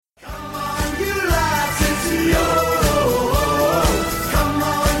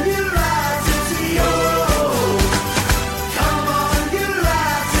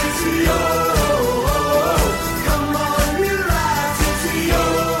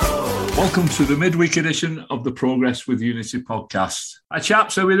Welcome to the midweek edition of the Progress with Unity podcast. Hi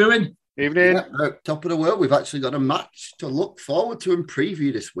chaps, how are we doing? Evening. Yeah, top of the world. We've actually got a match to look forward to and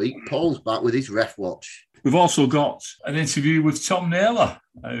preview this week. Paul's back with his ref watch. We've also got an interview with Tom Naylor,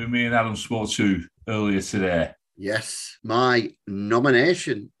 who me and Adam spoke to earlier today. Yes, my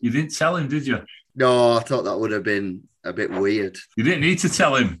nomination. You didn't tell him, did you? No, I thought that would have been a bit weird. You didn't need to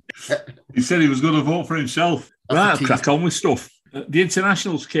tell him. He said he was going to vote for himself. Right, I'll crack on with stuff. The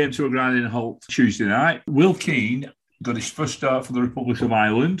internationals came to a grinding halt Tuesday night. Will Keane got his first start for the Republic of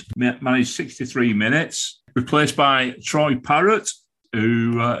Ireland, managed 63 minutes, replaced by Troy Parrott,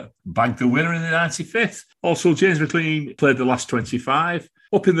 who bagged the winner in the 95th. Also, James McLean played the last 25.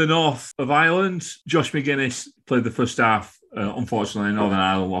 Up in the north of Ireland, Josh McGuinness played the first half. Unfortunately, Northern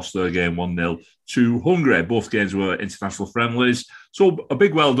Ireland lost their game 1-0 to Hungary. Both games were international friendlies. So a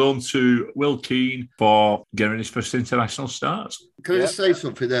big well done to Will Keane for getting his first international start. Can I just say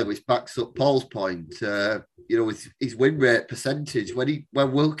something there which backs up Paul's point? With his win rate percentage, when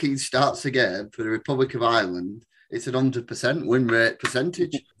Will Keane starts again for the Republic of Ireland, it's an 100% win rate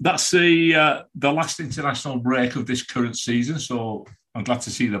percentage. That's the last international break of this current season, so I'm glad to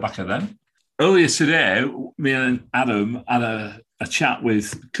see the back of them. Earlier today, me and Adam had a chat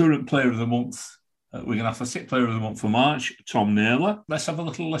with current player of the month, Wigan Athletic player of the month for March, Tom Naylor. Let's have a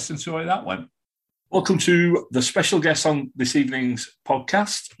little listen to how that went. Welcome to the special guest on this evening's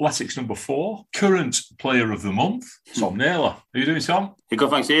podcast, Athletics number 4, current player of the month, Tom Naylor. How are you doing, Tom? Good,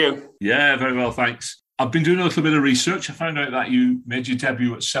 thanks to you. Yeah, very well, thanks. I've been doing a little bit of research. I found out that you made your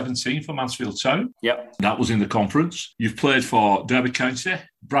debut at 17 for Mansfield Town. Yep. That was in the conference. You've played for Derby County,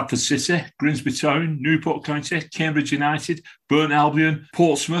 Bradford City, Grimsby Town, Newport County, Cambridge United, Burton Albion,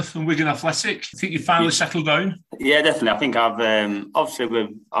 Portsmouth and Wigan Athletic. I think you finally settled down? Yeah, definitely. I think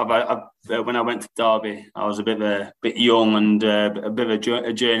when I went to Derby, I was a bit young and a bit of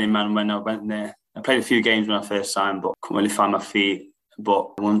a journeyman when I went there. I played a few games when I first signed, but couldn't really find my feet.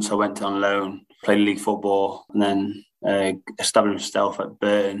 But once I went on loan, played league football and then established myself at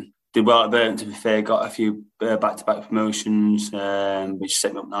Burton. Did well at Burton, to be fair, got a few back-to-back promotions, which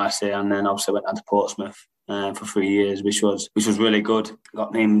set me up nicely. And then obviously went down to Portsmouth for 3 years, which was really good.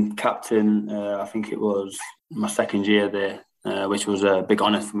 Got named captain, I think it was my second year there, which was a big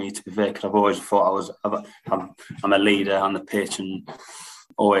honour for me, to be fair, because I've always thought I'm a leader on the pitch and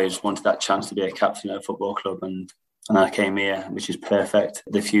always wanted that chance to be a captain at a football club. And I came here, which is perfect.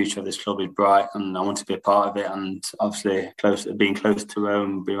 The future of this club is bright and I want to be a part of it. And obviously being close to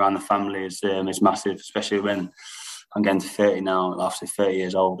home, being around the family is massive, especially when I'm getting to 30 now, after 30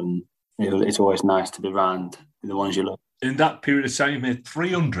 years old. And it's always nice to be around the ones you love. In that period of time, you made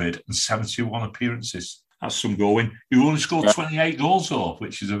 371 appearances. That's some going. You only scored 28 goals, though,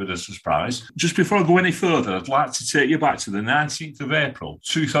 which is a bit of a surprise. Just before I go any further, I'd like to take you back to the 19th of April,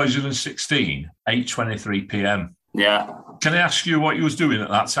 2016, 8:23 p.m. Yeah. Can I ask you what you was doing at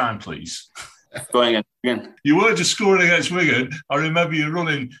that time, please? Going again. You weren't just scoring against Wigan. I remember you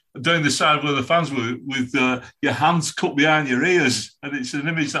running down the side where the fans were with your hands cupped behind your ears, and it's an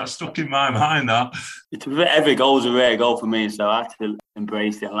image that's stuck in my mind. That every goal's a rare goal for me, so I had to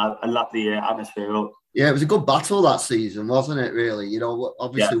embrace it. I lap the atmosphere up. Yeah, it was a good battle that season, wasn't it, really?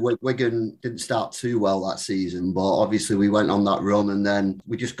 Obviously Wigan didn't start too well that season, but obviously we went on that run and then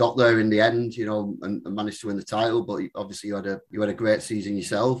we just got there in the end, and managed to win the title. But obviously you had a great season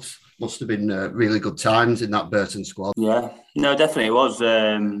yourselves. Must have been really good times in that Burton squad. Yeah, no, definitely it was,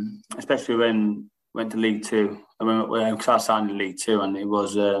 especially when went to League Two. Because I signed in League Two, and it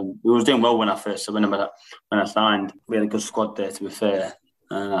was we was doing well when I signed. We had a good squad there, to be fair,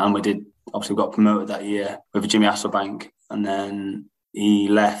 and we did. Obviously, we got promoted that year with Jimmy Hasselbank, and then he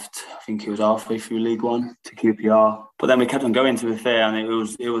left. I think he was halfway through League One to QPR. But then we kept on going, to be fair, and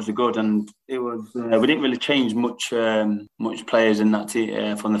it was a good. And it was we didn't really change much players in that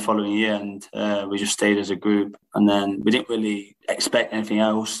team from the following year, and we just stayed as a group. And then we didn't really expect anything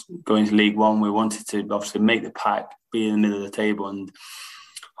else going to League One. We wanted to obviously make the pack, be in the middle of the table, and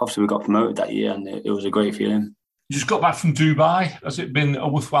obviously we got promoted that year, and it was a great feeling. You just got back from Dubai. Has it been a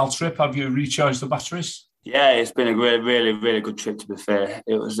worthwhile trip? Have you recharged the batteries? Yeah, it's been a really, really good trip, to be fair.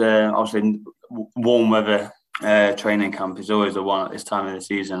 It was obviously warm weather training camp is always the one at this time of the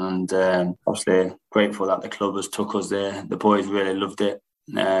season, and obviously grateful that the club has took us there. The boys really loved it.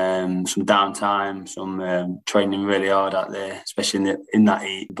 Some downtime, some training really hard out there, especially in that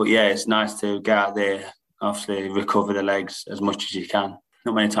heat. But yeah, it's nice to get out there, obviously recover the legs as much as you can.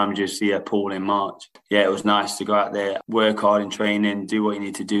 Not many times you see a pool in March. Yeah, it was nice to go out there, work hard in training, do what you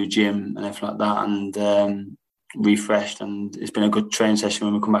need to do, gym and everything like that, and refreshed. And it's been a good training session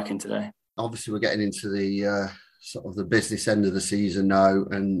when we come back in today. Obviously, we're getting into the sort of the business end of the season now,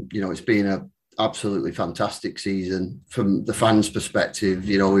 and it's been a absolutely fantastic season from the fans' perspective.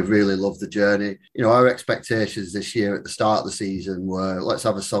 We've really loved the journey. Our expectations this year at the start of the season were, let's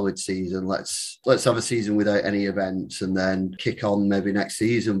have a solid season, let's have a season without any events, and then kick on maybe next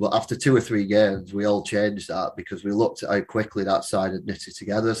season. But after 2 or 3 games, we all changed that because we looked at how quickly that side had knitted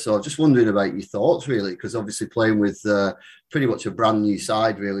together. So I'm just wondering about your thoughts, really, because obviously playing with pretty much a brand new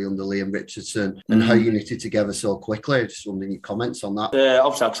side, really, under Liam Richardson, and how you knitted together so quickly. Just wondering your comments on that.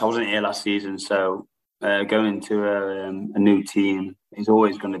 Obviously, because I wasn't here last season, so going into a new team is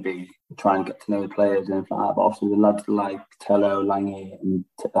always going to be trying to get to know the players and everything like that. But obviously, the lads like Tello, Lange, and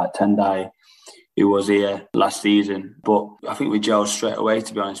like Tendai, who was here last season. But I think we gelled straight away,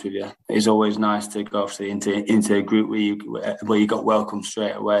 to be honest with you. It's always nice to go into a group where you got welcomed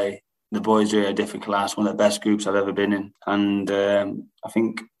straight away. The boys are a different class, one of the best groups I've ever been in. And I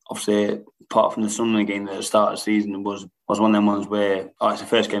think, obviously, apart from the Sunderland game at the start of the season, was one of them ones where it's the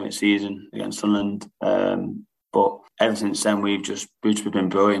first game of the season against Sunderland. But ever since then, we've just been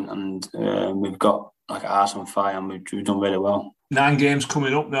brilliant, and we've got like our arse on fire, and we've done really well. 9 games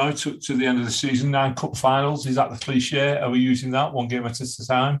coming up now to the end of the season, 9 cup finals. Is that the cliche? Are we using that one game at a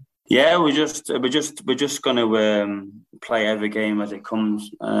time? Yeah, we're just going to play every game as it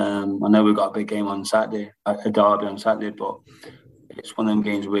comes. I know we've got a big game on Saturday, a derby on Saturday, but it's one of them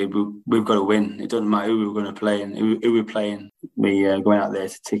games where we've got to win. It doesn't matter who we're going to play and who we're playing. We're going out there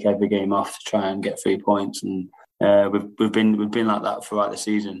to tick every game off to try and get 3 points, and we've been like that throughout the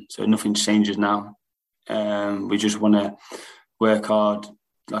season. So nothing changes now. We just want to work hard.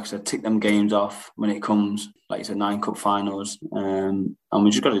 Like I said, tick them games off when it comes. Like you said, 9 cup finals, and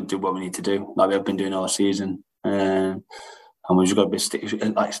we just got to do what we need to do, like we've been doing all season. And we just got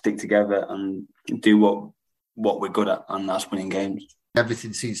to stick together and do what we're good at, and that's winning games.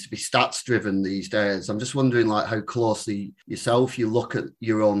 Everything seems to be stats driven these days. I'm just wondering, like, how closely yourself you look at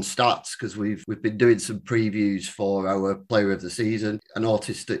your own stats, because we've been doing some previews for our player of the season. I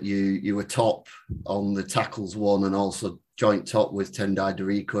noticed that you were top on the tackles one, and also joint top with Tendai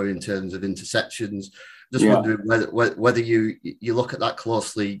Dariko in terms of interceptions. Just wondering whether you look at that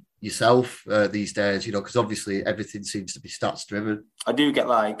closely yourself these days, because obviously everything seems to be stats driven. I do get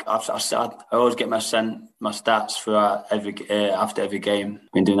I always get my stats for after every game.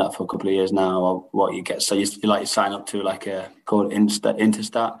 Been doing that for a couple of years now. Or what you get, so you sign up to like a called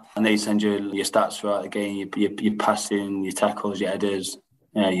Interstat, and they send you your stats throughout the game. Your passing, your tackles, your headers,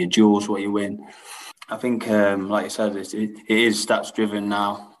 your duels, what you win. I think, like I said, it is stats driven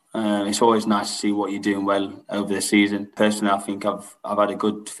now. It's always nice to see what you're doing well over the season. Personally, I think I've had a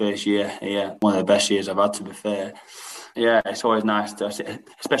good first year. Yeah, one of the best years I've had, to be fair. Yeah, it's always nice to,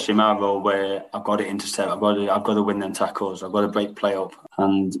 especially in my role where I've got to intercept, I've got to win them tackles, I've got to break play up,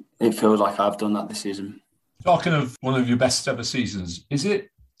 and it feels like I've done that this season. Talking of one of your best ever seasons, is it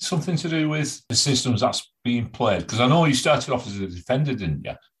something to do with the systems that's being played? Because I know you started off as a defender, didn't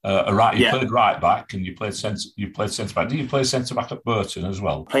you? Played right back and you played centre back. Did you play centre back at Burton as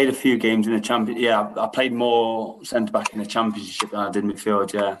well? Played a few games in the Championship. Yeah, I played more centre back in the Championship than I did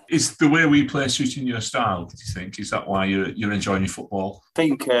midfield. Yeah. Is the way we play suiting your style, do you think? Is that why you're enjoying your football? I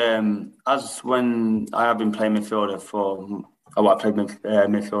think as when I have been playing midfielder I played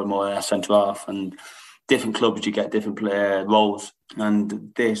midfield more than centre half, and different clubs you get different roles,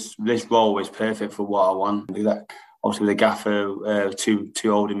 and this role is perfect for what I want. Obviously, the gaffer, two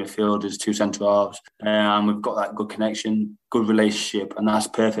older midfielders, 2 centre halves, and we've got that good connection, good relationship, and that's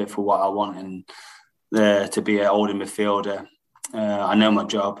perfect for what I want. And to be an older midfielder, I know my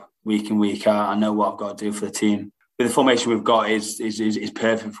job week in, week out. I know what I've got to do for the team. But the formation we've got is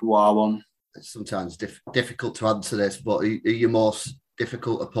perfect for what I want. It's sometimes difficult to answer this, but who your most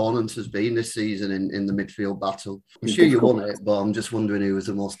difficult opponent has been this season in the midfield battle? I'm sure you won it, but I'm just wondering who was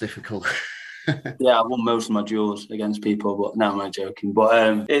the most difficult. Yeah, I won most of my duels against people, but now I'm joking.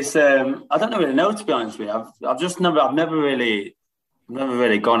 But it's I don't really know, to be honest with you. I've never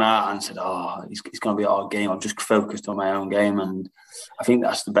really gone out and said, it's going to be our game. I've just focused on my own game, and I think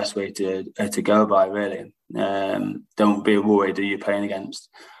that's the best way to go by, really. Don't be worried who you're playing against.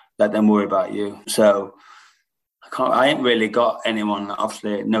 Let them worry about you. So I ain't really got anyone,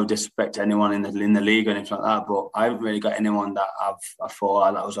 obviously, no disrespect to anyone in the league or anything like that, but I haven't really got anyone that I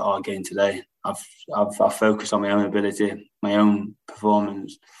thought that was our game today. I've focused on my own ability, my own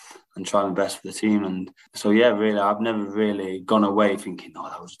performance, and try my best for the team. And so, yeah, really, I've never really gone away thinking,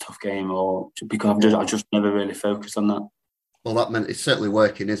 that was a tough game, or because I just never really focused on that. Well, that meant it's certainly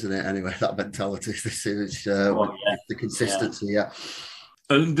working, isn't it? Anyway, that mentality this is the consistency, yeah.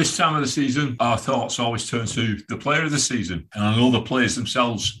 And this time of the season, our thoughts always turn to the player of the season. And I know the players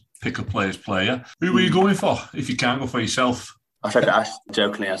themselves pick a player's player. Who were you going for if you can't go for yourself? I said to Ash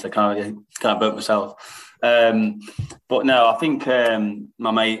jokingly, I said, can't vote myself. But no, I think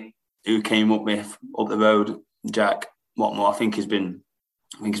my mate who came up the road, Jack Watmore, I think he's been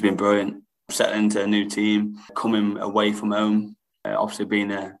brilliant. Settling into a new team, coming away from home, obviously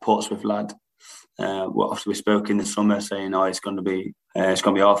being a Portsmouth lad. Obviously we spoke in the summer saying, it's going to be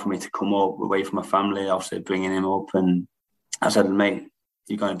hard for me to come up away from my family. Obviously bringing him up, and I said, mate,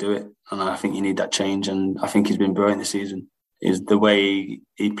 you're going to do it, and I think you need that change. And I think he's been brilliant this season. Is the way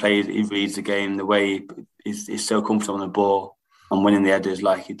he plays, he reads the game, the way he's so comfortable on the ball and winning the headers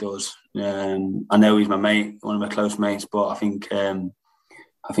like he does. I know he's my mate, one of my close mates, but I think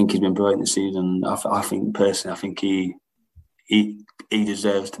he's been brilliant this season. I think personally, I think he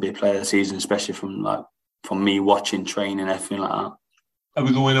deserves to be a player of the season, especially from me watching, training, everything like that. Are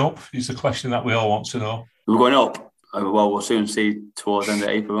we going up? Is the question that we all want to know. We're going up. Well, we'll soon see towards the end of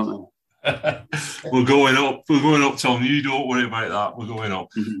April, won't we? We're going up. We're going up, Tom. You don't worry about that. We're going up.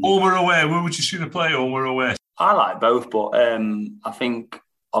 Home or away? Where would you sooner play, home or away? I like both, but I think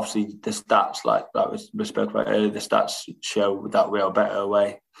obviously the stats, like we spoke about earlier, the stats show that we are better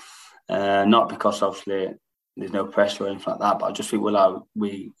away. Not because obviously there's no pressure or anything like that, but I just think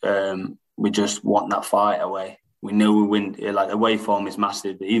we just want that fight away. We know we win. Like away form is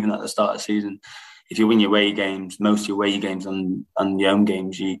massive, but even at the start of the season, if you win your away games, most of your away games and your home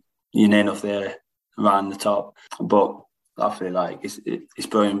games, you're near enough there around the top. But I feel like it's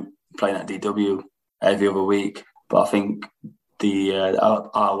brilliant playing at DW every other week. But I think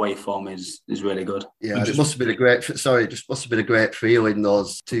our away form is really good. Yeah, it must have been a great feeling,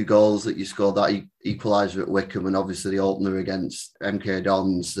 those 2 goals that you scored, that equaliser at Wycombe and obviously the opener against MK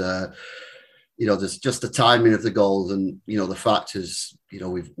Dons. There's just the timing of the goals, and the fact is,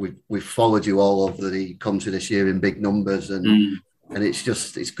 we've followed you all over the country this year in big numbers, and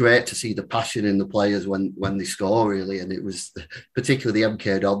it's great to see the passion in the players when they score, really. And it was particularly the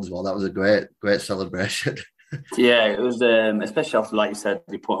MK Dons one. That was a great celebration. Yeah, it was, especially after, like you said,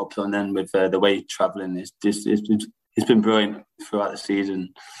 they put up and then with the way travelling, it's been brilliant throughout the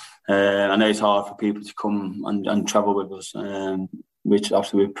season. I know it's hard for people to come and travel with us, which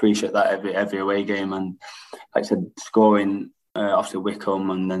obviously we appreciate that every away game. And like I said, scoring obviously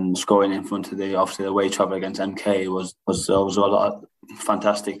Wycombe and then scoring in front of the away travel against MK was a lot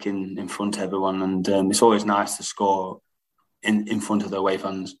fantastic in front of everyone. And it's always nice to score in front of the away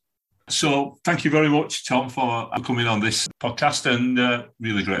fans. So thank you very much, Tom, for coming on this podcast, and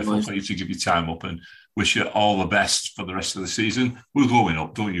really grateful for you to give your time up, and wish you all the best for the rest of the season. We're going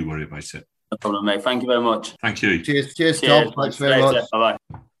up, don't you worry about it. No problem, mate. Thank you very much. Thank you. Cheers, Tom. Thanks very much.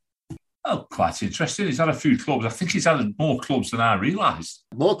 Bye-bye. Oh, quite interesting. He's had a few clubs. I think he's had more clubs than I realised.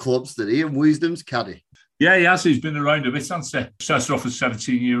 More clubs than Ian Wisdom's caddy. Yeah, he has. He's been around a bit, hasn't he? Started off as a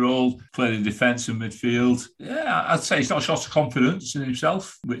 17-year-old, played in defence and midfield. Yeah, I'd say he's not short of confidence in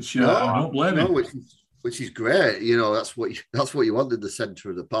himself, which I don't blame him. Which is great. That's what you want in the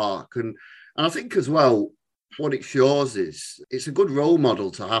centre of the park. And I think as well, what it shows is it's a good role model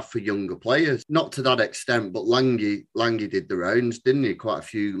to have for younger players. Not to that extent, but Lange did the rounds, didn't he? Quite a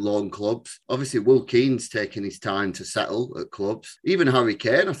few loan clubs. Obviously, Will Keane's taken his time to settle at clubs. Even Harry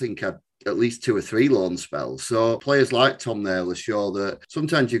Kane, I think, had at least 2 or 3 loan spells. So players like Tom Naylor show that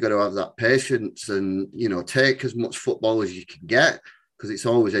sometimes you've got to have that patience and, take as much football as you can get, because it's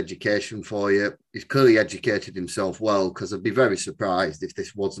always education for you. He's clearly educated himself well, because I'd be very surprised if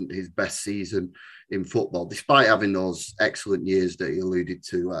this wasn't his best season in football, despite having those excellent years that he alluded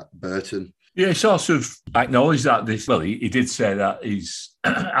to at Burton. Yeah, he sort of acknowledged that he did say that he's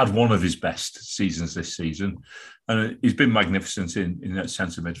had one of his best seasons this season. And he's been magnificent in that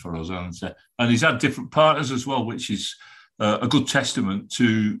centre mid for us, and he's had different partners as well, which is a good testament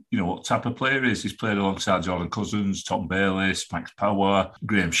to what type of player he is. He's played alongside Jordan Cousins, Tom Bayliss, Max Power,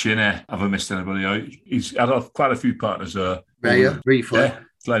 Graham Shinney. Have I missed anybody out? He's had quite a few partners. Rhea, briefly. Yeah,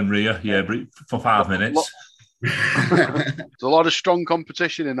 Glenn Rhea, for 5 minutes. There's a lot of strong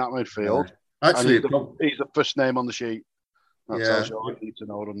competition in that midfield. Actually, he's the first name on the sheet. That tells you all you need to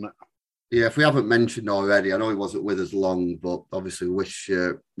know, doesn't it? Yeah, if we haven't mentioned already, I know he wasn't with us long, but obviously wish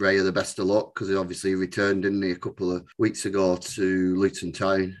Raya the best of luck, because he obviously returned, didn't he, a couple of weeks ago to Luton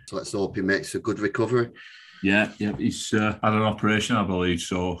Town. So let's hope he makes a good recovery. Yeah, he's had an operation, I believe.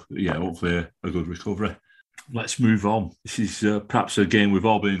 So, yeah, hopefully a good recovery. Let's move on. This is perhaps a game we've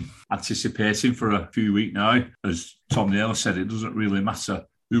all been anticipating for a few weeks now. As Tom Naylor said, it doesn't really matter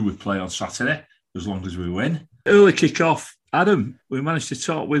who we play on Saturday, as long as we win. Early kick-off Adam, we managed to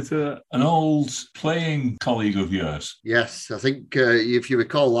talk with an old playing colleague of yours. Yes, I think if you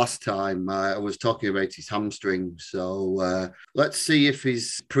recall last time, I was talking about his hamstring. So let's see if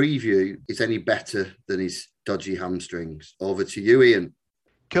his preview is any better than his dodgy hamstrings. Over to you, Ian.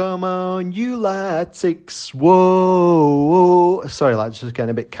 Come on, you lads, whoa. Sorry, lads, just getting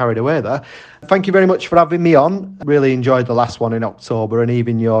a bit carried away there. Thank you very much for having me on. Really enjoyed the last one in October and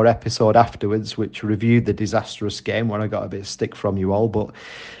even your episode afterwards, which reviewed the disastrous game when I got a bit of stick from you all, but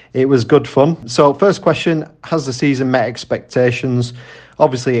it was good fun. So first question, has the season met expectations?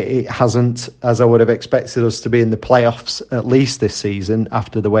 Obviously, it hasn't, as I would have expected us to be in the playoffs at least this season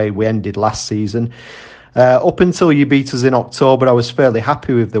after the way we ended last season. Up until you beat us in October, I was fairly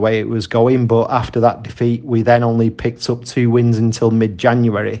happy with the way it was going, but after that defeat, we then only picked up 2 wins until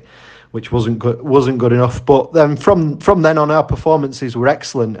mid-January, which wasn't good enough. But then from then on, our performances were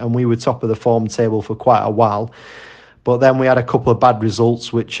excellent, and we were top of the form table for quite a while. But then we had a couple of bad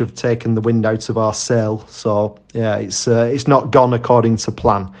results, which have taken the wind out of our sail. So yeah, it's not gone according to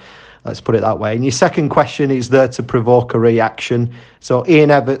plan. Let's put it that way. And your second question is there to provoke a reaction. So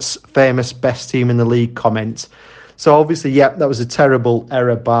Ian Evertt's famous best team in the league comment. So obviously, that was a terrible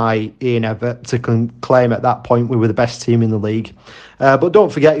error by Ian Everett to claim at that point we were the best team in the league. But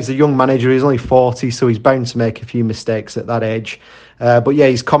don't forget, he's a young manager. He's only 40, so he's bound to make a few mistakes at that age. But yeah,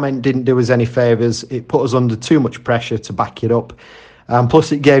 his comment didn't do us any favours. It put us under too much pressure to back it up.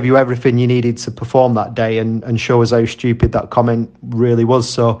 Plus, it gave you everything you needed to perform that day and show us how stupid that comment really was.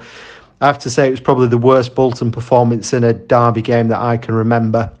 So I have to say it was probably the worst Bolton performance in a derby game that I can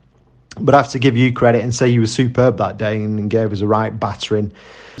remember. But I have to give you credit and say you were superb that day and gave us a right battering.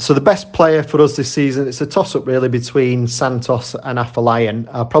 So the best player for us this season, it's a toss-up really between Santos and Afolayan.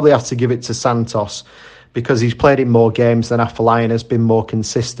 I'll probably have to give it to Santos because he's played in more games than Afolayan, has been more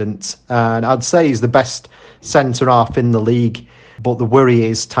consistent. And I'd say he's the best centre-half in the league. But the worry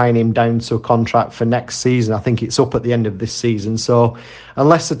is tying him down to a contract for next season. I think it's up at the end of this season. So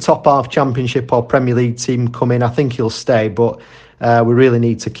unless a top half Championship or Premier League team come in, I think he'll stay. But we really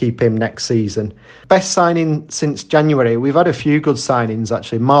need to keep him next season. Best signing since January. We've had a few good signings,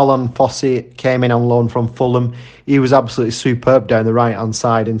 actually. Marlon Fossey came in on loan from Fulham. He was absolutely superb down the right-hand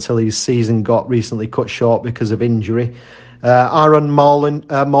side until his season got recently cut short because of injury. Aaron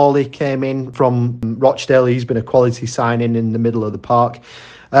Morley came in from Rochdale. He's been a quality signing in the middle of the park.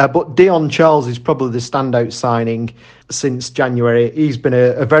 But Dion Charles is probably the standout signing since January. He's been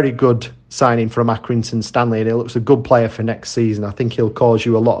a very good signing from Accrington Stanley, and he looks a good player for next season. I think he'll cause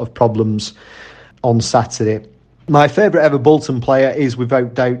you a lot of problems on Saturday. My favourite ever Bolton player is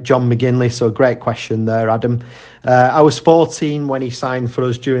without doubt John McGinley, so a great question there, Adam. I was 14 when he signed for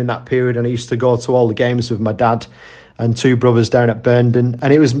us during that period, and I used to go to all the games with my dad and 2 brothers down at Burnden,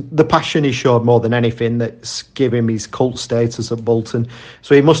 and it was the passion he showed more than anything that's given him his cult status at Bolton.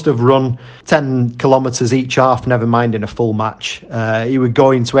 So he must have run 10 kilometres each half, never mind in a full match. He would go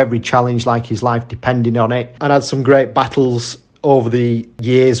into every challenge like his life depended on it, and had some great battles over the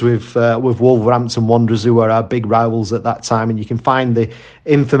years with Wolverhampton Wanderers, who were our big rivals at that time. And you can find the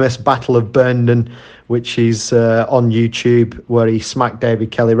infamous Battle of Burnden, which is on YouTube, where he smacked David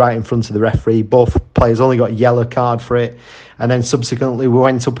Kelly right in front of the referee. Both players only got a yellow card for it. And then subsequently we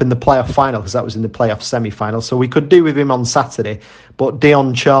went up in the playoff final, because that was in the playoff semi-final. So we could do with him on Saturday. But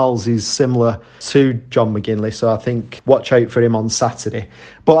Dion Charles is similar to John McGinley, so I think watch out for him on Saturday.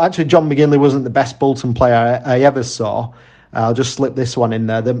 But actually, John McGinley wasn't the best Bolton player I ever saw. I'll just slip this one in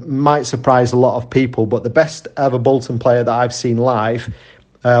there. That might surprise a lot of people, but the best ever Bolton player that I've seen live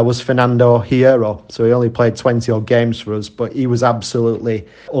was Fernando Hierro. So he only played 20 odd games for us, but he was absolutely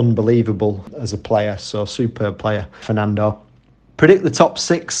unbelievable as a player. So superb player, Fernando. Predict the top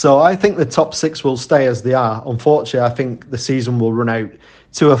 6. So I think the top 6 will stay as they are. Unfortunately, I think the season will run out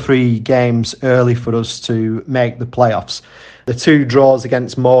 2 or 3 games early for us to make the playoffs. The 2 draws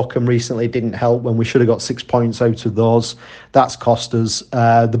against Morecambe recently didn't help when we should have got 6 points out of those. That's cost us.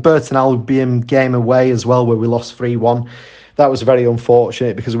 The Burton Albion game away as well, where we lost 3-1. That was very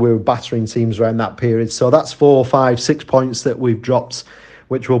unfortunate because we were battering teams around that period. So that's 4, 5, 6 points that we've dropped,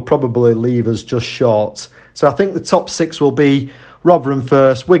 which will probably leave us just short. So I think the top 6 will be Rotherham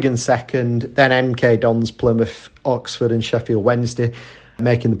first, Wigan second, then MK Dons, Plymouth, Oxford and Sheffield Wednesday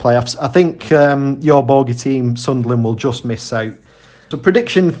making the playoffs. I think your bogey team, Sunderland, will just miss out. So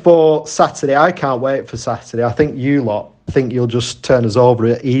prediction for Saturday, I can't wait for Saturday. I think you lot think you'll just turn us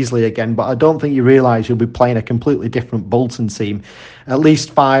over easily again, but I don't think you realise you'll be playing a completely different Bolton team. At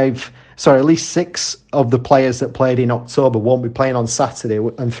least 6 of the players that played in October won't be playing on Saturday,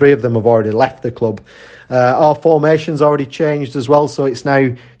 and 3 of them have already left the club. Our formation's already changed as well, so it's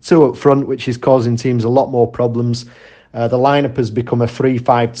now 2 up front, which is causing teams a lot more problems. The lineup has become a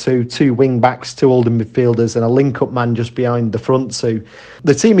 3-5-2, 2 wing-backs, 2 holding midfielders and a link-up man just behind the front two.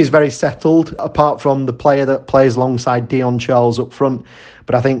 The team is very settled, apart from the player that plays alongside Dion Charles up front.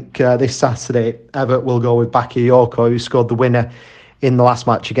 But I think this Saturday, Everett will go with Bakayoko, who scored the winner in the last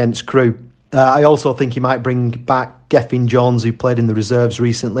match against Crewe. I also think he might bring back Gethin Jones, who played in the reserves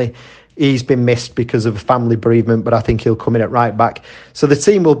recently. He's been missed because of family bereavement, but I think he'll come in at right back. So the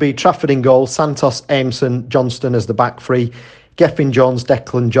team will be Trafford in goal, Santos, Aimson, Johnston as the back three, Gethin Jones,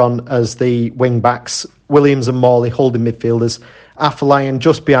 Declan John as the wing backs, Williams and Morley holding midfielders, Afolayan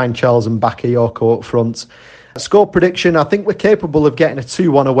just behind Charles and Bakayoko up front. Score prediction, I think we're capable of getting a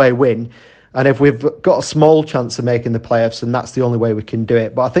 2-1 away win. And if we've got a small chance of making the playoffs, then that's the only way we can do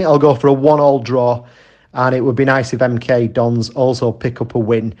it. But I think I'll go for a 1-1 draw. And it would be nice if MK Dons also pick up a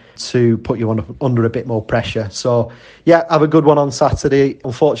win to put you under a bit more pressure. So, yeah, have a good one on Saturday.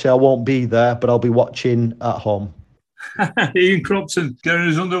 Unfortunately, I won't be there, but I'll be watching at home. Ian Crompton getting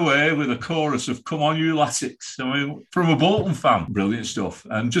us underway with a chorus of "Come on, you Latics." I mean, from a Bolton fan, brilliant stuff.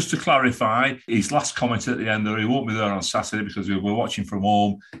 And just to clarify, his last comment at the end there, he won't be there on Saturday because we're watching from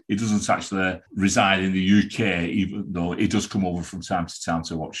home. He doesn't actually reside in the UK, even though he does come over from time to time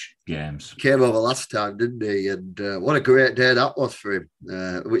to watch games. Came over last time, didn't he? And what a great day that was for him.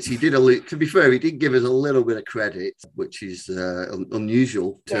 Which he did to be fair, he did give us a little bit of credit, which is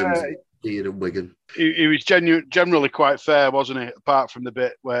unusual in terms of Ian and Wigan. He was generally quite fair, wasn't he? Apart from the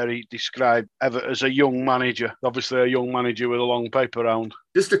bit where he described Everett as a young manager. Obviously, a young manager with a long paper round.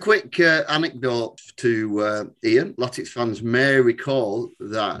 Just a quick anecdote to Ian. Latics fans may recall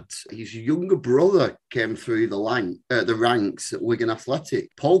that his younger brother came through the ranks at Wigan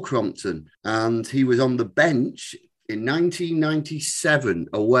Athletic, Paul Crompton, and he was on the bench in 1997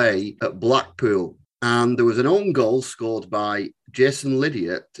 away at Blackpool. And there was an own goal scored by Jason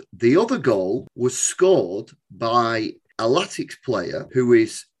Lydiate. The other goal was scored by a Latics player who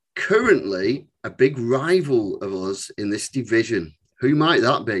is currently a big rival of us in this division. Who might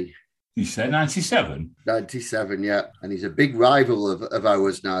that be? You said 97? 97, yeah. And he's a big rival of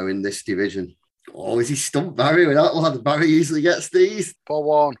ours now in this division. Oh, is he stumped Barry with that one? Barry usually gets these. Paul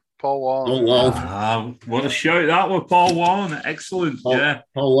Warne. Oh, wow. What a shout that was, Paul Warne. Excellent, yeah.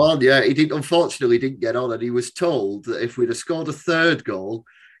 Paul Warne, yeah. He unfortunately didn't get on, and he was told that if we'd have scored a third goal,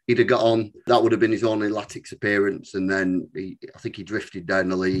 he'd have got on. That would have been his only Latics appearance, and then I think he drifted down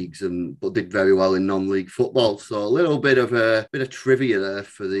the leagues but did very well in non-league football. So a little bit of trivia there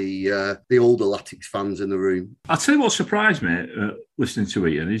for the older Latics fans in the room. I'll tell you what surprised me listening to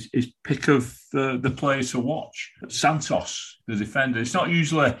Ian is his pick of the players to watch. Santos, the defender. It's not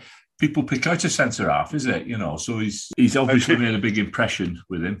usually people pick out a centre half, is it? So he's obviously made a big impression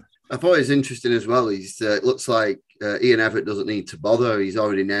with him. I thought it was interesting as well. It looks like Ian Everett doesn't need to bother. He's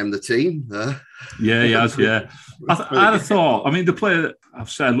already named the team. Yeah, he has, yeah. I'd have thought, the player that I've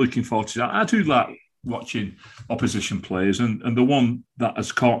said looking forward to that, I do like watching opposition players, and the one that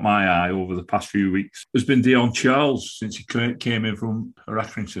has caught my eye over the past few weeks has been Dion Charles since he came in from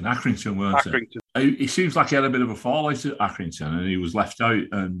Accrington, weren't it? He seems like he had a bit of a fall out at Accrington and he was left out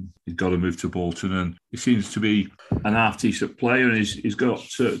and he's got to move to Bolton, and he seems to be an half-decent player, and he's got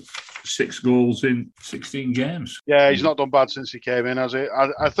 6 goals in 16 games. Yeah, he's not done bad since he came in, has he?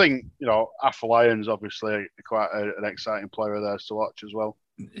 I think, Afolayan's obviously quite an exciting player there to watch as well.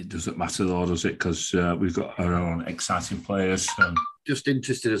 It doesn't matter though, does it? Because we've got our own exciting players. Just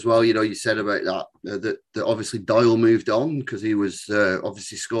interested as well, you said about that obviously Doyle moved on because he was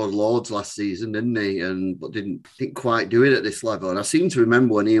obviously scored loads last season, didn't he? But didn't quite do it at this level. And I seem to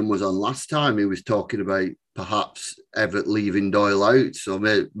remember when Ian was on last time, he was talking about perhaps Everett leaving Doyle out. So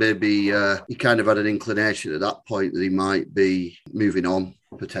maybe he kind of had an inclination at that point that he might be moving on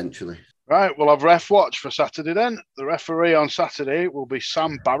potentially. Right, we'll have ref watch for Saturday then. The referee on Saturday will be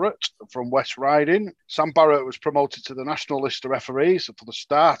Sam Barrett from West Riding. Sam Barrett was promoted to the national list of referees for the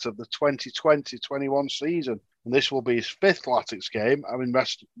start of the 2020-21 season. And this will be his 5th Latics game, having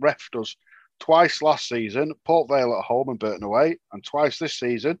refed us twice last season, Port Vale at home and Burton away, and twice this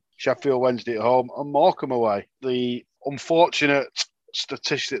season, Sheffield Wednesday at home and Morecambe away. The unfortunate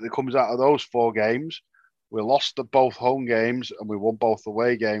statistic that comes out of those 4 games, we lost both home games and we won both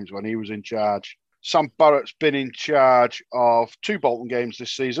away games when he was in charge. Sam Barrett's been in charge of 2 Bolton games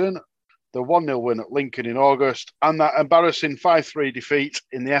this season, the 1-0 win at Lincoln in August, and that embarrassing 5-3 defeat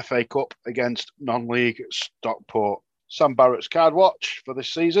in the FA Cup against non-league Stockport. Sam Barrett's card watch for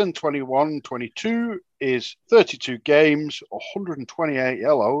this season, 21-22, is 32 games, 128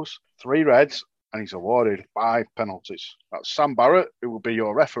 yellows, 3 reds, and he's awarded 5 penalties. That's Sam Barrett, who will be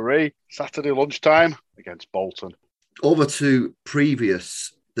your referee Saturday lunchtime against Bolton. Over to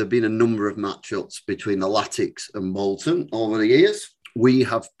previous there have been a number of matchups between the Latics and Bolton over the years. We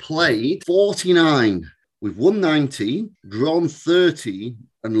have played 49. We've won 19, drawn 30,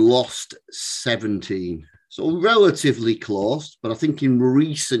 and lost 17. So relatively close, but I think in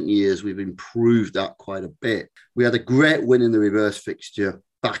recent years we've improved that quite a bit. We had a great win in the reverse fixture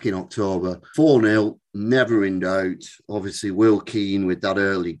back in October. 4-0, never in doubt. Obviously, Will Keane with that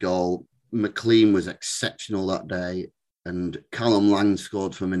early goal. McLean was exceptional that day. And Callum Lang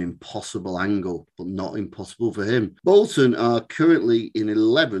scored from an impossible angle, but not impossible for him. Bolton are currently in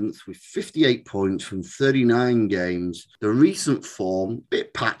 11th with 58 points from 39 games. The recent form, a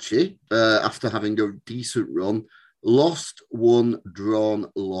bit patchy after having a decent run. Lost 1, drawn,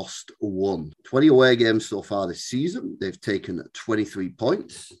 lost 1. 20 away games so far this season. They've taken 23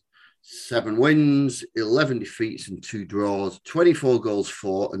 points. 7 wins, 11 defeats and 2 draws, 24 goals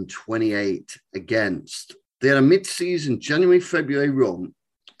for and 28 against. They had a mid-season January-February run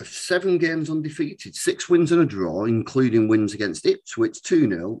of 7 games undefeated, 6 wins and a draw, including wins against Ipswich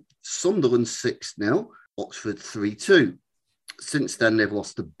 2-0, Sunderland 6-0, Oxford 3-2. Since then, they've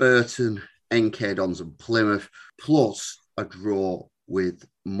lost to Burton, NK Dons and Plymouth, plus a draw with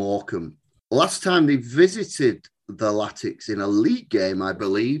Morecambe. Last time they visited the Latics in a league game, I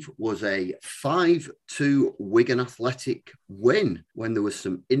believe, was a 5-2 Wigan Athletic win when there was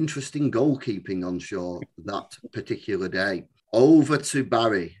some interesting goalkeeping on shore that particular day. Over to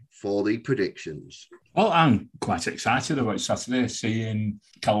Barry for the predictions. Well, I'm quite excited about Saturday, seeing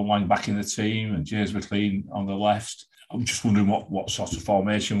Callum Lang back in the team and James McLean on the left. I'm just wondering what sort of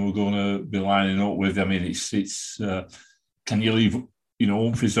formation we're going to be lining up with. I mean, it's can you leave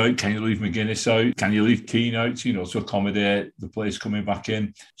Humphries out? Can you leave McGuinness out? Can you leave Keane out, to accommodate the players coming back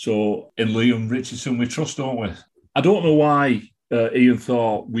in? So in Liam Richardson, we trust, don't we? I don't know why Ian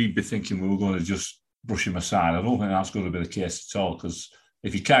thought we'd be thinking we were going to just brush him aside. I don't think that's going to be the case at all, because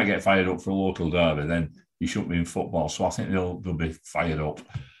if you can't get fired up for a local derby, then you shouldn't be in football. So I think they'll be fired up.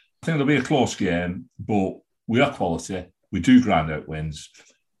 I think it'll be a close game, but we are quality. We do grind out wins.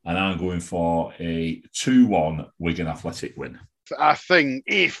 And I'm going for a 2-1 Wigan Athletic win. I think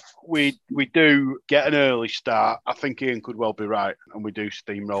if we do get an early start, I think Ian could well be right and we do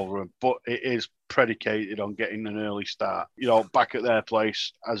steamroll them. But it is predicated on getting an early start. Back at their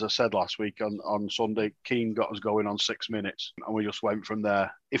place, as I said last week on Sunday, Keane got us going on 6 minutes and we just went from there.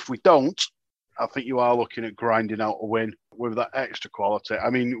 If we don't, I think you are looking at grinding out a win with that extra quality. I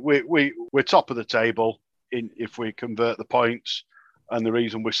mean, we're top of the table if we convert the points. And the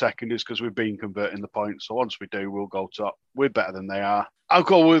reason we're second is because we've been converting the points. So once we do, we'll go top. We're better than they are. I'll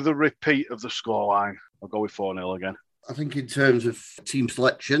go with a repeat of the scoreline. I'll go with 4-0 again. I think in terms of team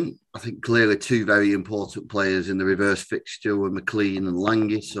selection, I think clearly 2 very important players in the reverse fixture were McLean and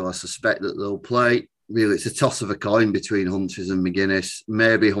Lange. So I suspect that they'll play. Really, it's a toss of a coin between Humphries and McGuinness.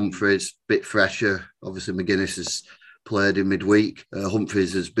 Maybe Humphries, a bit fresher. Obviously, McGuinness has played in midweek.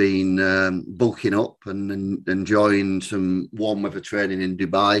 Humphries has been bulking up and enjoying some warm weather training in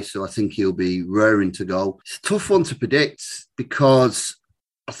Dubai. So I think he'll be raring to go. It's a tough one to predict because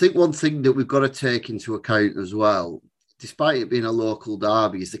I think one thing that we've got to take into account as well, despite it being a local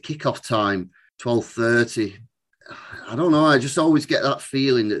derby, is the kickoff time, 12:30. I don't know. I just always get that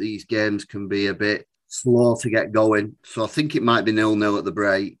feeling that these games can be a bit slow to get going. So I think it might be 0-0 at the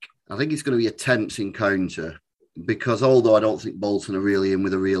break. I think it's going to be a tense encounter. Because although I don't think Bolton are really in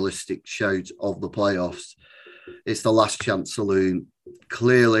with a realistic shout of the playoffs, it's the last chance saloon.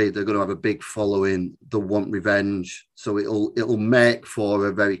 Clearly, they're going to have a big following. They want revenge. So it'll make for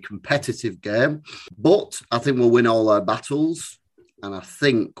a very competitive game. But I think we'll win all our battles. And I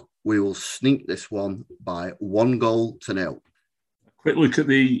think we will sneak this one by 1-0. Quick look at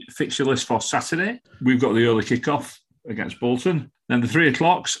the fixture list for Saturday. We've got the early kickoff against Bolton. Then the 3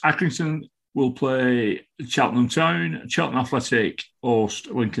 o'clocks, Accrington will play Cheltenham Town, Cheltenham Athletic host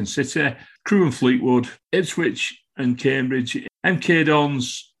Lincoln City, Crewe and Fleetwood, Ipswich and Cambridge. MK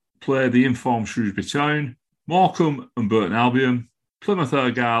Dons play the informed Shrewsbury Town, Morecambe and Burton Albion, Plymouth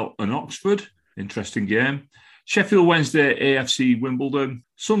Argyle and Oxford, interesting game. Sheffield Wednesday, AFC Wimbledon,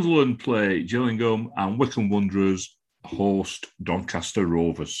 Sunderland play Gillingham and Wycombe Wanderers host Doncaster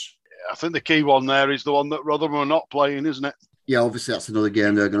Rovers. I think the key one there is the one that Rotherham are not playing, isn't it? Yeah, obviously that's another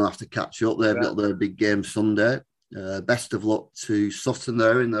game they're going to have to catch up. They've got their big game Sunday. Best of luck to Sutton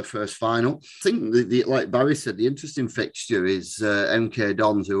there in their first final. I think, like Barry said, the interesting fixture is MK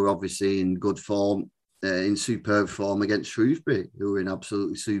Dons, who are obviously in good form, in superb form against Shrewsbury, who are in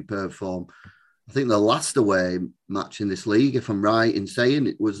absolutely superb form. I think the last away match in this league, if I'm right in saying,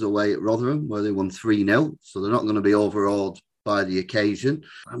 it was away at Rotherham, where they won 3-0. So they're not going to be overawed by the occasion.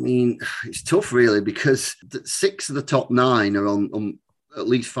 I mean, it's tough really because 6 of the top 9 are on at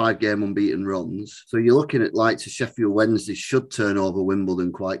least 5-game unbeaten runs. So you're looking at like Sheffield Wednesday should turn over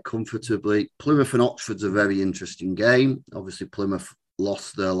Wimbledon quite comfortably. Plymouth and Oxford's a very interesting game. Obviously, Plymouth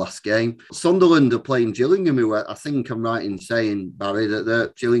lost their last game. Sunderland are playing Gillingham, who I think I'm right in saying, Barry,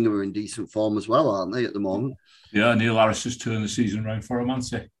 that Gillingham are in decent form as well, aren't they, at the moment? Yeah, Neil Harris has turned the season around for him,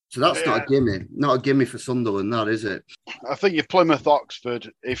 hasn't he? So that's not a gimme. Not a gimme for Sunderland, that, is it? I think if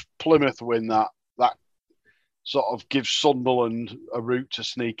Plymouth-Oxford, if Plymouth win that sort of gives Sunderland a route to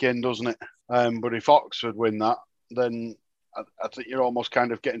sneak in, doesn't it? But if Oxford win that, then I think you're almost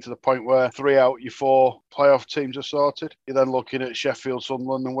kind of getting to the point where 3 out your 4 playoff teams are sorted. You're then looking at Sheffield,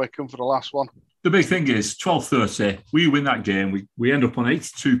 Sunderland and Wycombe for the last one. The big thing is 12:30, we win that game. We end up on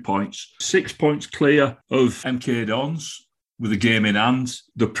 82 points, 6 points clear of MK Dons with a game in hand.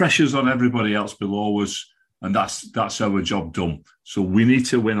 The pressure's on everybody else below us, and that's our job done. So we need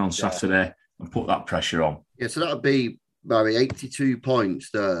to win on Saturday and put that pressure on. Yeah, so that would be, Barry, 82 points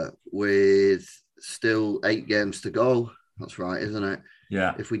there with still 8 games to go. That's right, isn't it?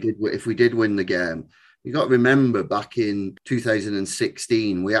 Yeah. If we did win the game, you got to remember back in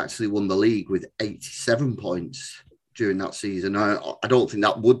 2016, we actually won the league with 87 points during that season. I don't think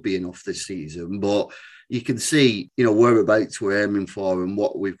that would be enough this season, but you can see, whereabouts we're aiming for and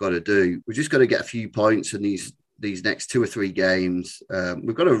what we've got to do. We've just got to get a few points in these next 2 or 3 games.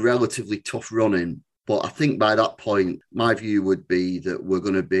 We've got a relatively tough run in, but I think by that point, my view would be that we're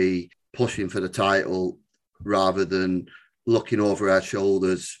going to be pushing for the title rather than looking over our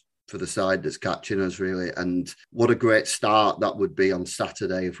shoulders for the side that's catching us, really. And what a great start that would be on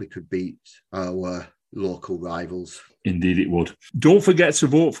Saturday if we could beat our local rivals. Indeed it would. Don't forget to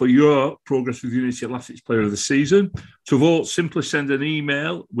vote for your Progress with Unity Athletics Player of the Season. To vote, simply send an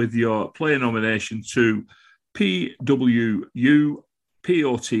email with your player nomination to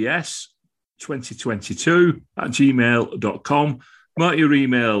pwupots2022@gmail.com. Mark your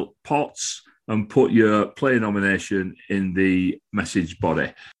email POTS and put your player nomination in the message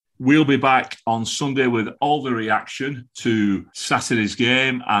body. We'll be back on Sunday with all the reaction to Saturday's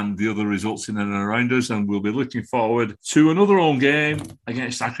game and the other results in and around us, and we'll be looking forward to another home game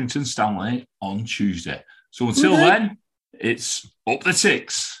against Accrington Stanley on Tuesday. So until then, it's up the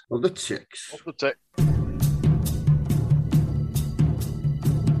ticks. Up the ticks. Up the tick.